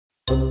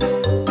Guys,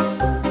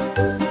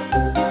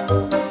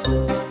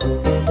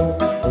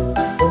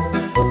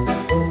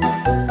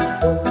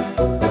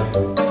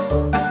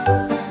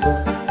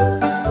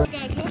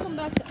 welcome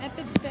back to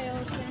Epic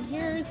Fails, and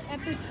here's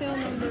Epic Fail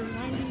number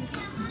 99.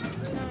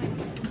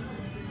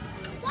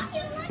 What are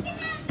you looking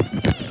at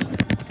me?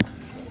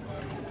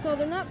 So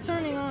they're not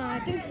turning on. I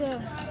think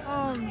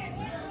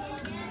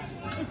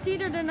it's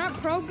either they're not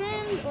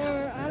programmed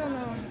or I don't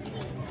know.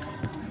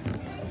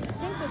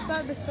 I think the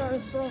CyberStar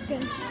is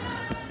broken.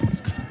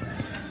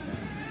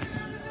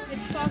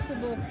 It's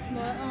possible,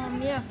 but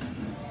yeah.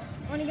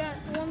 Only got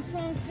one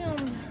song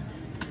filmed,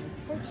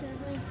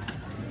 fortunately.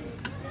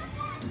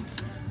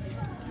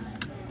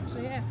 So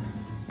yeah.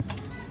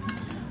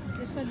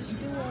 Guess I just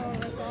do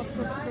like all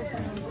first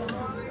person.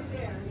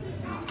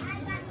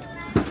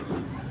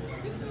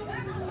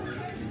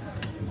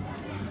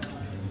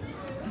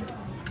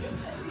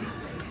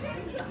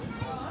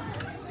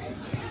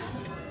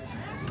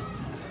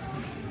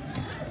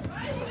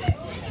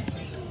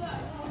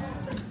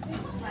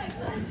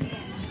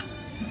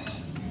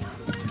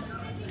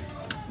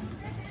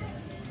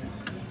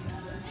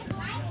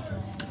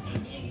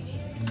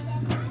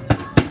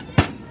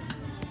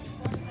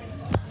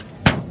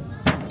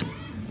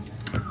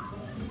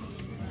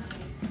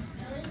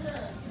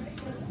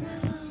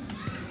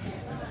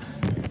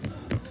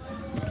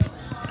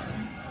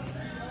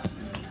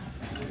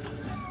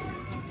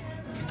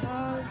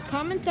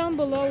 Comment down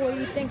below what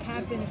you think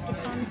happened if the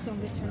comments don't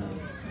get turned off.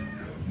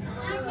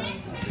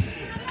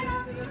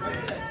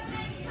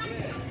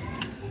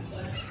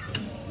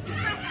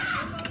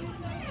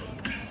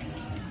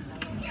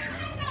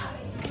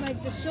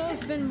 Like the show's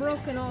been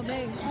broken all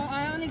day.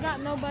 I only got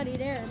nobody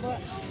there, but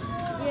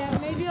yeah,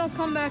 maybe I'll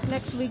come back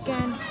next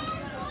weekend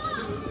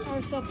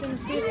or something,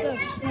 see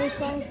if the new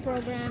song's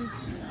programmed.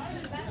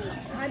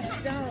 I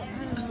doubt,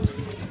 I don't know.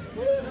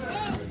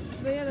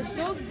 But yeah, the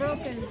show's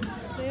broken,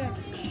 so yeah.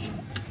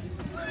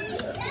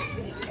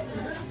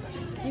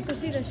 You can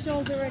see the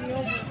show's already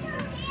over.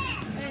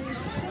 And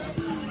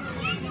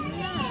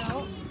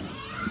now,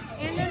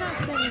 and they're not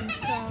singing,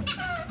 so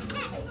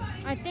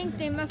I think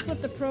they messed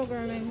with the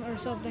programming or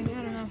something.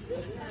 I don't know,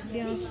 to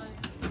be honest.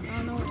 I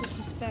don't know what to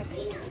suspect.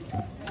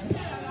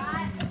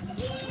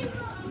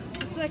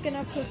 It's like an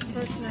up close and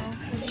personal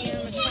with the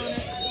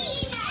animatronic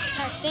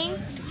type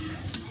thing.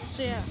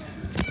 So yeah.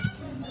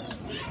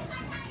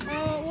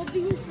 We'll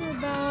be here for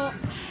about,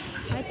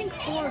 I think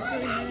 4 or 3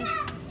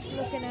 minutes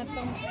looking at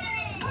them.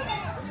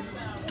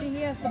 See,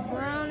 he has the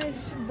brownish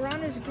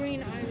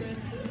green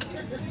iris. Look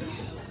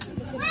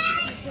at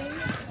the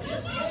things.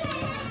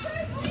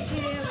 You see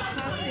they have a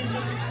costume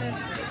on.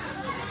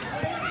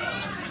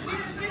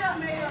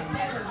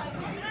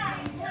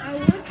 I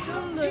would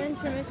film the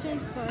intermission,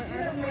 but I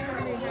don't know what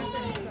really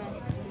happened, so.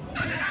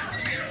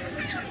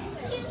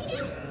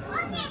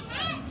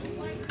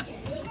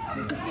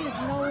 You can see his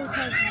nose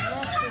has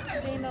lost its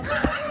stained up.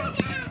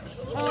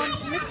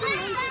 Missing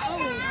one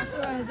color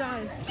after his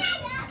eyes.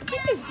 I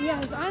think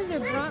his eyes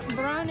are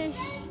brownish.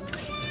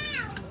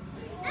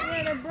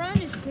 Yeah, they're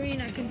brownish green,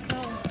 I can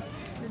tell.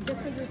 The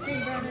difference between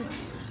brownish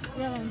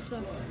yellow and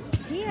stuff.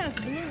 He has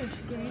bluish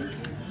green.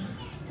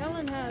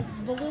 Helen has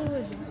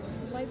bluish,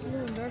 light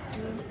blue and dark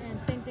blue, and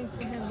same thing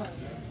for him, but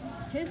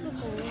his look a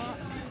lot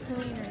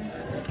cleaner in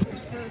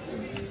person.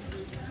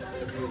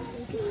 You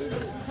can see the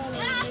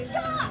color, they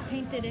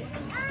painted it,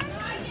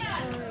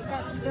 or it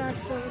got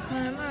scratched over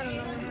time, I don't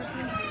know what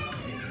happened.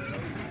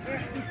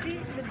 You see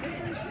the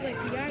difference, like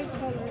the eye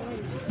color,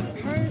 like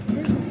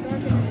his is darker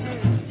than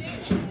hers.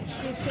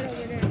 See a kid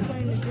over there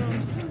playing the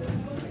drums.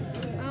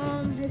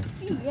 His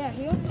feet, yeah,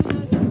 he also has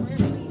some rare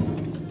feet.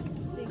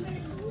 Let's see.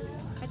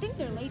 I think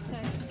they're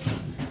latex,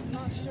 I'm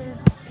not sure.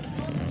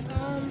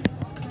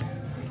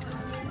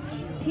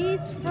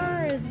 His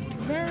fur is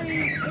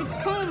it's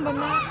combed, but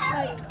not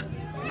like,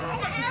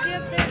 you see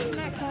up there, it's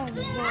not combed,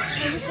 but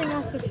everything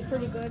else looks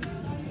pretty good.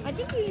 I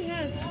think he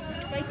has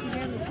spiky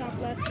hair on the top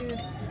last year.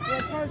 Yeah,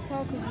 it's hard to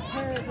tell because his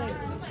hair is like,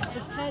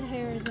 his head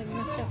hair is like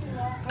messed up.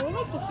 I would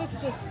like to fix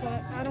this,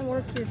 but I don't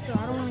work here, so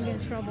I don't want to get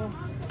in trouble.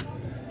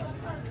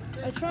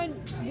 I tried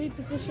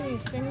repositioning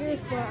his fingers,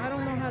 but I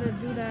don't know how to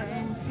do that,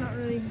 and it's not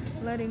really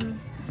letting me.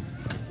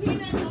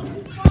 Let's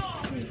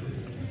see.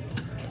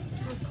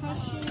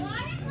 Percussion.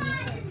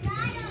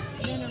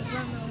 Then a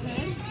drum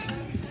head.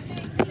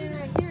 Then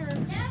right here,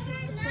 it's just the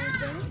same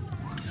thing.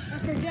 And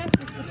for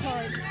Jasper's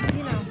guitars,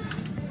 you know,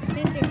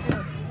 same thing for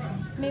this.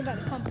 Made by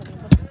the company,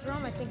 but the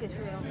drum I think is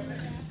real.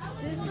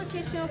 So this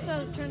location also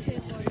has a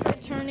turntable. I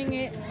tried turning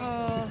it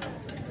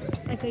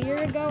like a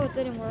year ago. It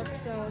didn't work,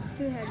 so it's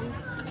too heavy.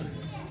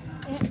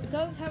 It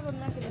does have a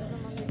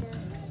mechanism under here.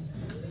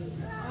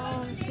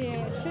 So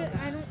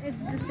yeah,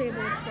 it's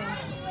disabled, so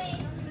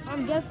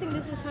I'm guessing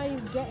this is how you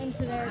get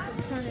into there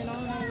to turn it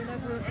on or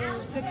whatever,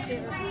 or fix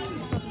it or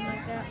something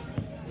like that.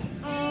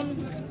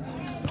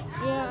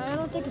 Yeah, I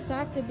don't think it's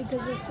active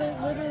because it's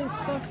literally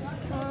stuck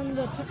on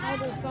the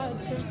other side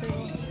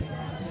turntable.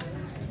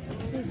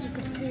 Let's see if you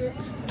can see it.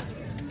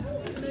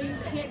 No, you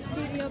can't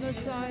see the other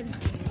side.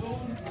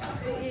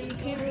 Yeah, you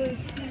can't really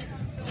see.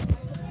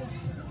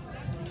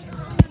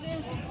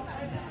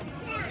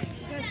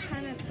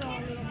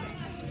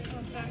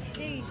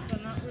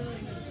 not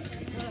really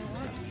what I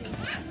want to see.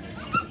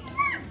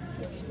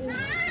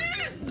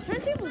 The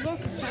turntable's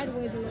also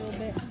sideways a little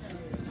bit.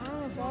 I don't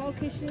know if all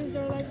locations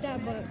are like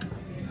that, but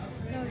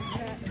notice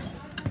that.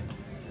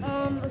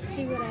 Let's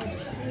see what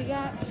else. We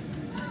got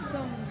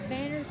some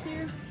banners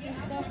here and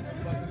stuff,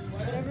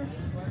 whatever.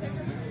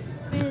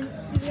 And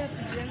see, we got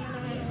the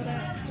Gemini and all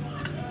that.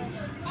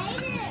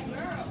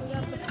 We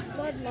got the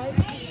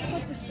floodlights. Let's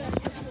put this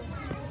back here so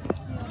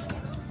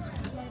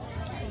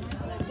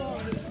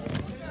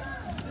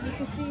you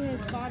can see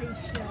his body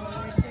shell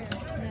right there.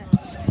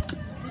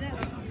 See that?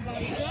 His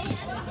body shell.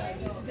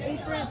 The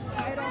apron's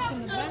tied off in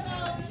the back.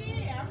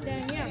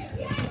 Then yeah.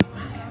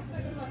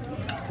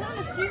 Kind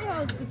of see how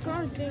his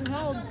guitar is being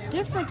held. It's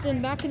different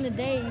than back in the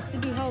day. It used to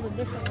be held a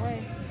different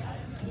way.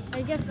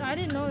 I guess I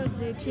didn't know that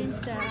they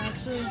changed that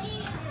actually.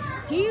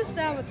 He used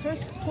to have a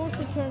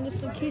torso turn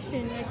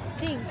dislocation, I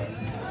think.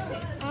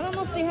 I don't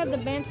know if they had the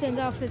bandstand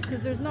outfits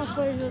because there's no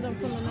footage of them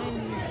from the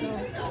 90s, so.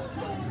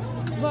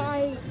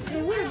 But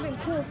it would have been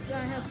cool if I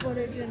had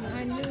footage, and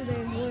I knew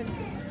they would.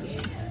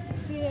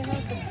 See, they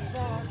have the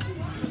box.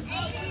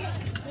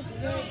 It's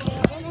very cool.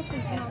 I don't know if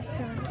these knobs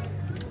turn.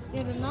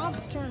 Yeah, the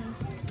knobs turn.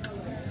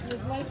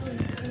 There's lights and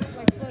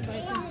like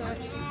floodlights inside.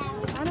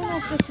 I don't know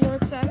if this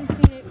works. I haven't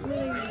seen it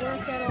really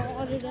work at all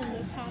other than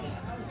the top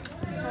part.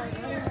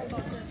 I don't know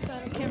about this.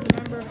 I can't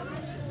remember.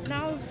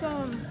 Now it's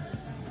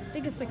I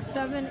think it's like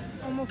 7,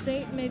 almost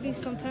 8, maybe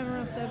sometime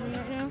around 7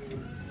 right now.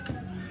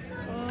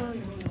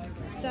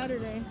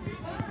 Saturday.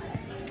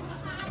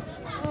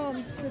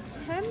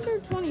 September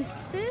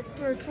 25th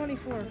or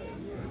 24th?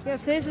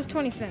 Yes, today's the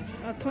 25th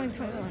of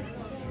 2021.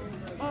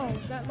 Oh,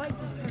 that light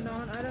just turned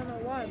on. I don't know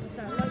why, but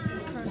that light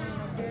just turned on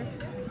up there.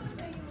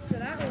 So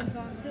that one's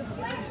on too. It's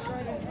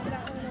brighter. And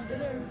that one over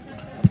there is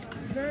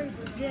very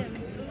dim.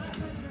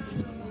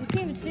 You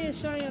can't even see it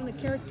shining on the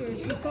characters.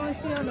 You can only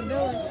see it on the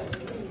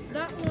building.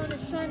 That one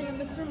is shining on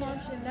Mr.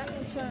 Marsh, and that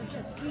one's shining on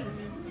Chuck Keys.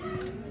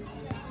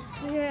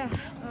 So yeah,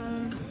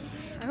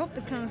 I hope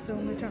the comments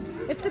don't return.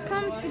 If the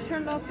comments get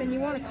turned off and you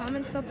want to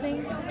comment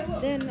something,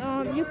 then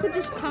you could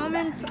just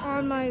comment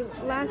on my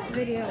last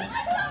video.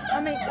 I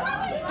mean,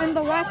 in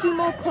the Wacky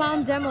Mo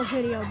Clown demo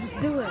video. Just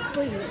do it,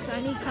 please.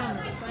 I need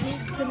comments. I need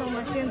to know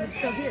my fans are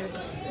still here.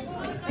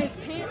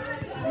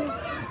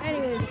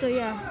 Anyways, so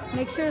yeah,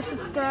 make sure to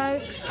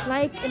subscribe,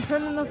 like, and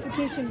turn the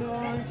notification bell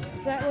on.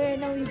 That way I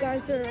know you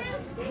guys are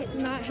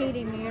not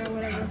hating me or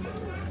whatever.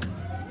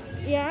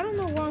 Yeah, I don't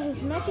know why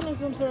his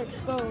mechanisms are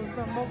exposed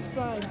on both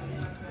sides.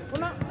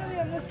 Well, not really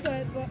on this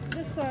side, but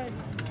this side.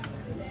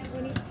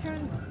 When he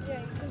turns,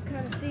 yeah, you can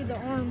kind of see the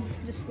arm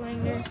just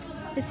laying there.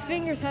 His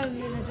fingers haven't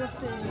been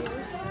adjusted in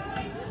years.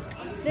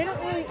 They don't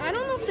really, I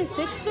don't know if they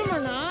fixed them or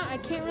not. I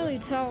can't really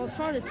tell. It's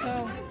hard to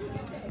tell.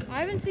 I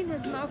haven't seen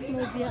his mouth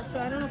move yet, so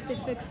I don't know if they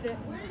fixed it.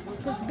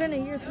 It's been a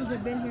year since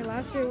I've been here.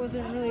 Last year it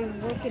wasn't really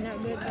working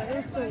that good, but it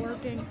was still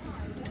working.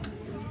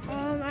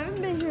 I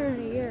haven't been here in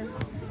a year.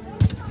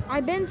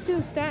 I've been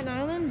to Staten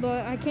Island,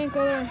 but I can't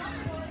go there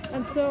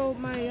until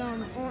my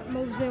aunt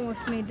moves in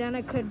with me. Then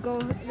I could go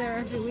there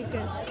every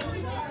weekend.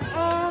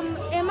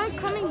 Am I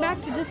coming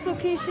back to this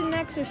location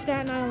next or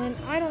Staten Island?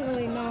 I don't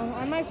really know.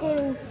 I might go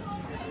to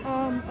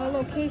a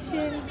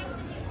location.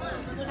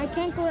 I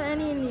can't go to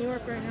any in New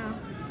York right now.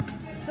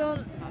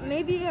 So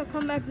maybe I'll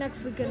come back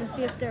next weekend and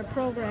see if they're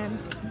programmed.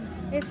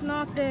 If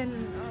not,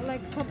 then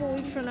like a couple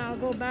weeks from now I'll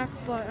go back,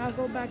 but I'll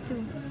go back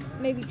to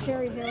maybe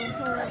Cherry Hill,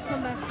 or I'll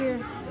come back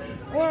here.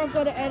 Or I'll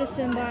go to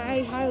Edison, but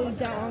I highly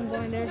doubt I'm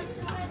going there.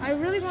 I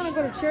really want to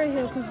go to Cherry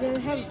Hill because they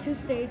have a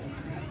 2-stage,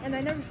 and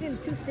I've never seen a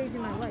 2-stage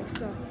in my life,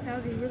 so that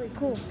would be really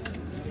cool. So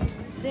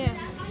yeah.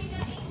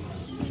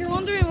 If you're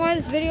wondering why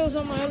this video is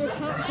on my other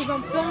account, because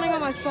I'm filming on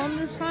my phone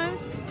this time.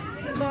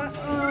 But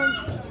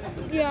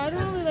yeah, I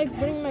don't really like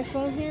bringing my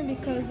phone here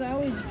because I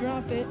always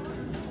drop it.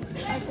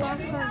 Like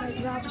last time I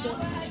dropped it.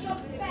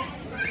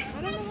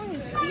 I don't know why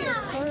his feet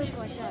are curved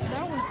like that.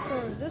 That one's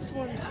curved. This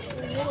one's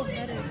a little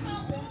better.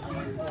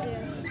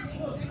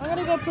 Yeah. I'm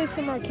gonna go play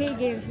some arcade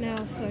games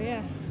now, so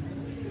yeah.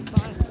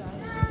 Bye,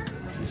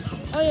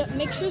 guys. Oh yeah,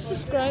 make sure to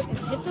subscribe and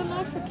hit the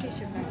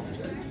notification bell.